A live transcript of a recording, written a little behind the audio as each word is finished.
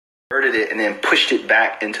subverted it and then pushed it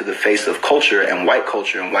back into the face of culture and white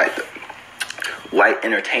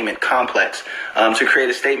entertainment complex to create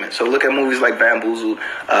a statement. So look at movies like Bamboozled.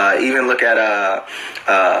 Even look at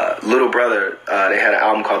Little Brother. They had an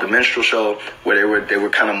album called The Minstrel Show where they were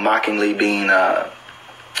kind of mockingly being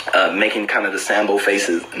making kind of the Sambo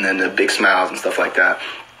faces and then the big smiles and stuff like that.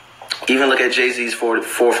 Even look at Jay-Z's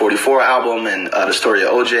 444 album and the story of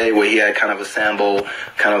OJ, where he had kind of a Sambo,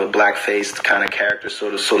 kind of a black-faced kind of character, so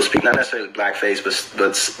to speak. Not necessarily blackface,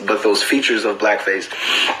 but those features of blackface,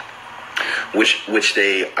 which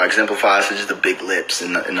they exemplify, such as the big lips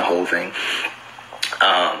and the whole thing.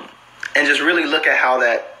 And just really look at how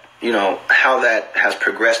that has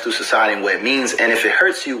progressed through society and what it means. And if it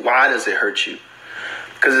hurts you, why does it hurt you?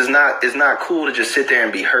 Because it's not cool to just sit there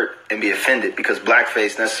and be hurt and be offended, because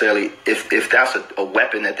blackface necessarily, if that's a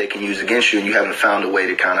weapon that they can use against you and you haven't found a way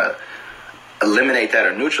to kind of eliminate that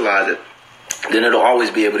or neutralize it, then it'll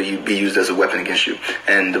always be able to be used as a weapon against you.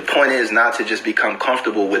 And the point is not to just become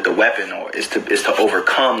comfortable with the weapon, or is to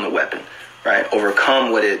overcome the weapon, right?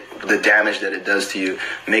 Overcome the damage that it does to you.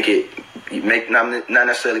 Not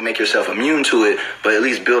necessarily make yourself immune to it, but at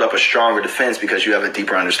least build up a stronger defense because you have a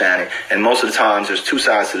deeper understanding. And most of the times there's two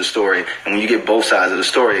sides to the story, and when you get both sides of the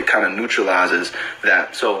story, it kind of neutralizes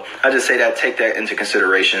that. So I just say that, take that into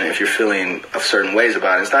consideration if you're feeling of certain ways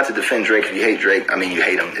about it. It's not to defend Drake. If you hate Drake, I mean, you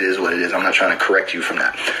hate him. It is what it is. I'm not trying to correct you from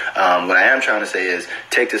that. What I am trying to say is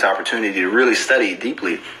take this opportunity to really study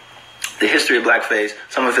deeply the history of blackface,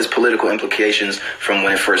 some of its political implications from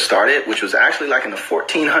when it first started, which was actually like in the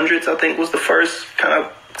 1400s, I think, was the first kind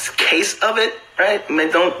of case of it, right? I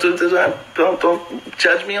mean, don't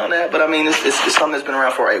judge me on that, but I mean, it's something that's been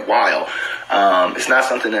around for a while. It's not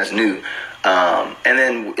something that's new. And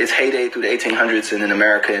then its heyday through the 1800s and in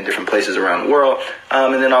America and different places around the world,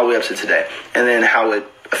 and then all the way up to today. And then how it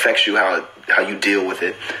affects you, how you deal with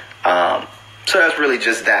it. So that's really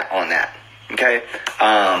just that on that, okay?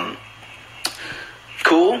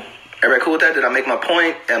 Cool? Everybody cool with that? Did I make my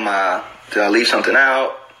point? Did I leave something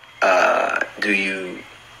out? Do you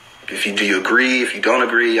agree? If you don't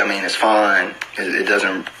agree, I mean, it's fine. It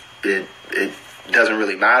doesn't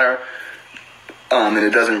really matter. And it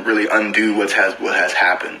doesn't really undo what has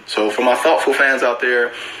happened. So for my thoughtful fans out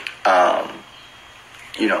there,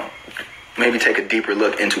 maybe take a deeper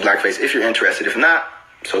look into blackface if you're interested. If not,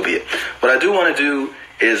 so be it. What I do want to do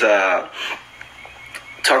is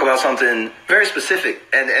talk about something very specific,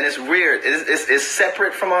 and it's weird. It's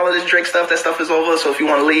separate from all of this Drake stuff. That stuff is over. So if you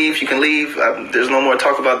want to leave, you can leave. There's no more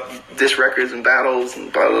talk about diss records and battles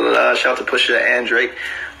and blah blah blah. Shout out to PUSHA and Drake.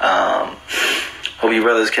 Hope you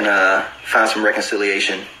brothers can find some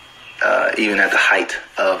reconciliation, even at the height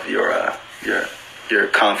of your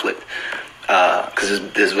conflict, because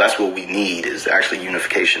that's what we need, is actually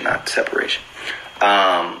unification, not separation.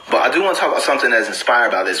 But I do want to talk about something that's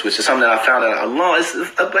inspired by this, which is something that I found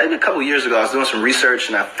out maybe a couple of years ago. I was doing some research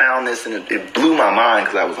and I found this, and it blew my mind,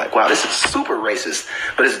 because I was like, wow, this is super racist,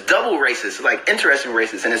 but it's double racist. It's like interesting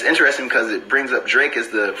racist. And it's interesting because it brings up Drake as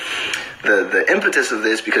the impetus of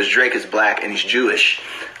this, because Drake is black and he's Jewish.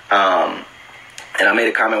 And I made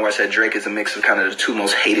a comment where I said Drake is a mix of kind of the two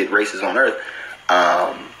most hated races on earth,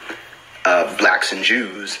 blacks and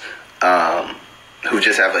Jews, who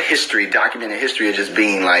just have a documented history of just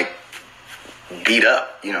being like beat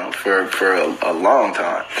up, for a long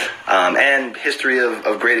time, and history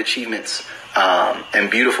of great achievements,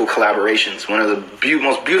 and beautiful collaborations. One of the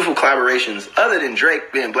most beautiful collaborations, other than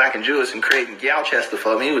Drake being black and Jewish and creating Galchester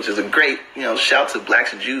for me, which is a great, shout to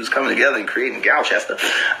blacks and Jews coming together and creating Galchester.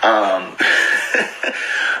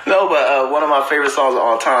 No, but one of my favorite songs of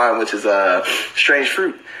all time, which is Strange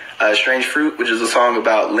Fruit. Strange Fruit, which is a song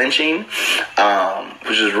about lynching,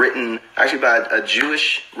 which was written actually by a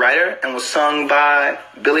Jewish writer and was sung by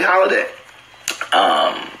Billie Holiday,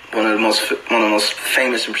 one of the most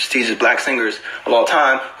famous and prestigious black singers of all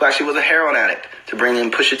time, who actually was a heroin addict, to bring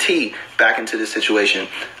in Pusha T back into this situation,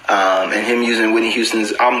 and him using Whitney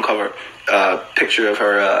Houston's album cover picture of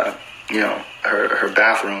her, her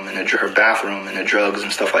bathroom and the drugs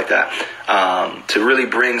and stuff like that, to really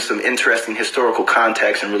bring some interesting historical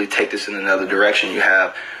context and really take this in another direction. You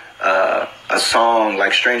have a song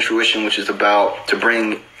like Strange Fruition, which is about to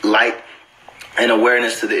bring light and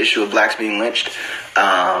awareness to the issue of blacks being lynched,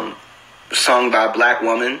 sung by a black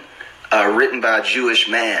woman, written by a Jewish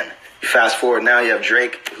man. You fast forward now, you have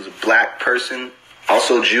Drake, who's a black person,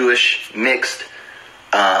 also Jewish, mixed,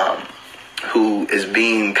 who is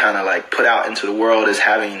being kind of like put out into the world as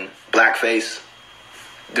having blackface,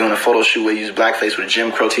 doing a photo shoot where he used blackface with a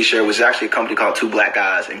Jim Crow t-shirt, which is actually a company called Two Black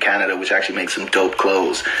Guys in Canada, which actually makes some dope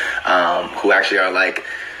clothes, who actually are like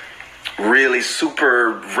really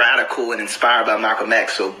super radical and inspired by Malcolm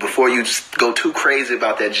X. So before you go too crazy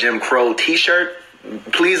about that Jim Crow t-shirt,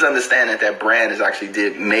 please understand that that brand has actually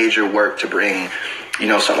did major work to bring, you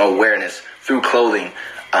know, some awareness through clothing,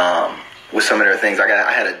 with some of their things. I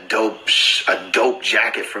had a dope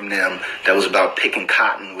jacket from them that was about picking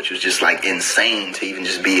cotton, which was just like insane to even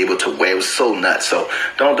just be able to wear. It was so nuts. So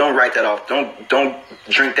don't write that off. Don't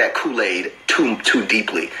drink that Kool-Aid too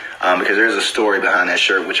deeply, because there's a story behind that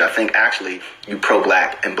shirt, which I think actually you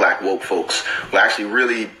pro-black and black woke folks will actually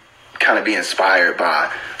really kind of be inspired by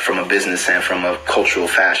from a business and from a cultural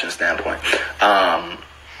fashion standpoint.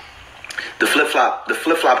 The flip-flop,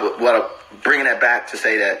 bringing that back to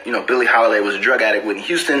say that, you know, Billie Holiday was a drug addict, Whitney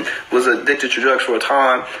Houston was addicted to drugs for a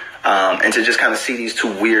time, and to just kind of see these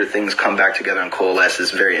two weird things come back together and coalesce is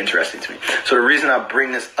very interesting to me. So the reason I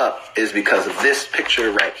bring this up is because of this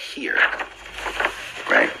picture right here,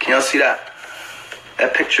 right? Can y'all see that?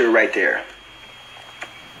 That picture right there.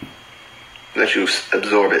 Let you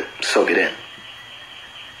absorb it, soak it in.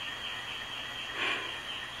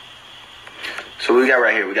 So what we got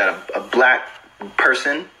right here, we got a black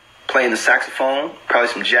person playing the saxophone, probably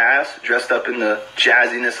some jazz, dressed up in the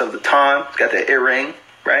jazziness of the time. He's got that earring,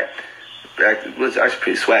 right? It was actually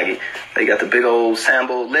pretty swaggy. They got the big old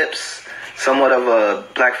Sambo lips, somewhat of a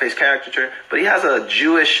blackface caricature, but he has a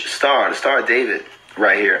Jewish star, the Star of David,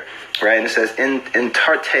 right here, right? And it says in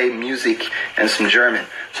Tarte music and some German.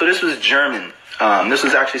 So this was German. This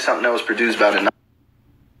was actually something that was produced by the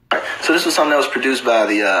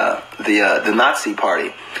the Nazi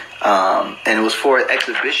Party. And it was for an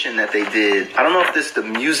exhibition that they did. I don't know if the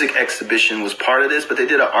music exhibition was part of this, but they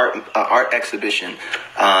did an art exhibition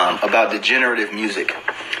about degenerative music.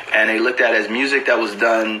 And they looked at it as music that was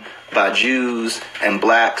done by Jews and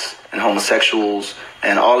blacks and homosexuals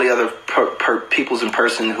and all the other peoples in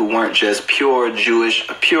person who weren't just pure Jewish,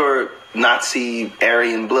 pure Nazi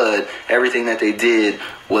Aryan blood. Everything that they did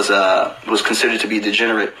was considered to be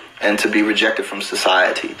degenerate and to be rejected from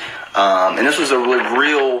society. And this was a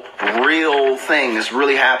real thing. This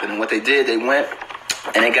really happened. And what they did, they went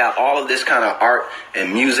and they got all of this kind of art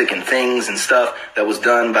and music and things and stuff that was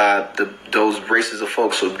done by those races of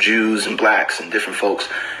folks, so Jews and blacks and different folks.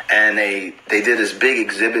 And they did this big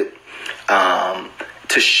exhibit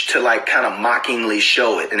to like kind of mockingly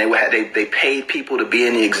show it. And they paid people to be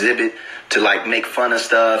in the exhibit to like make fun of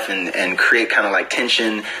stuff and create kind of like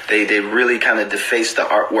tension. They really kind of defaced the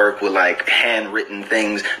artwork with like handwritten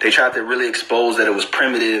things. They tried to really expose that it was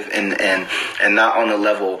primitive and not on the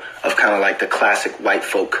level of kind of like the classic white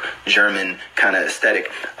folk German kind of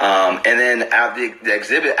aesthetic. And then the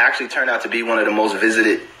exhibit actually turned out to be one of the most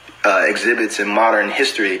visited exhibits in modern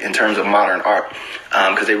history in terms of modern art,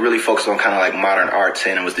 because they really focused on kind of like modern art,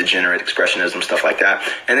 saying it was degenerate expressionism, stuff like that.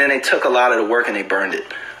 And then they took a lot of the work and they burned it.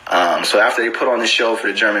 So after they put on this show for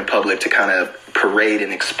the German public to kind of parade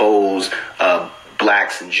and expose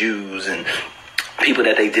blacks and Jews and people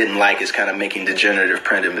that they didn't like as kind of making degenerative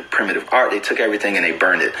primitive art, they took everything and they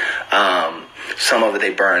burned it. Some of it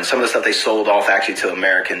they burned. Some of the stuff they sold off actually to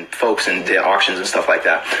American folks and did auctions and stuff like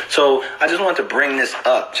that. So I just wanted to bring this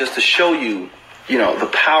up just to show you, you know, the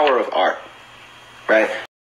power of art, right?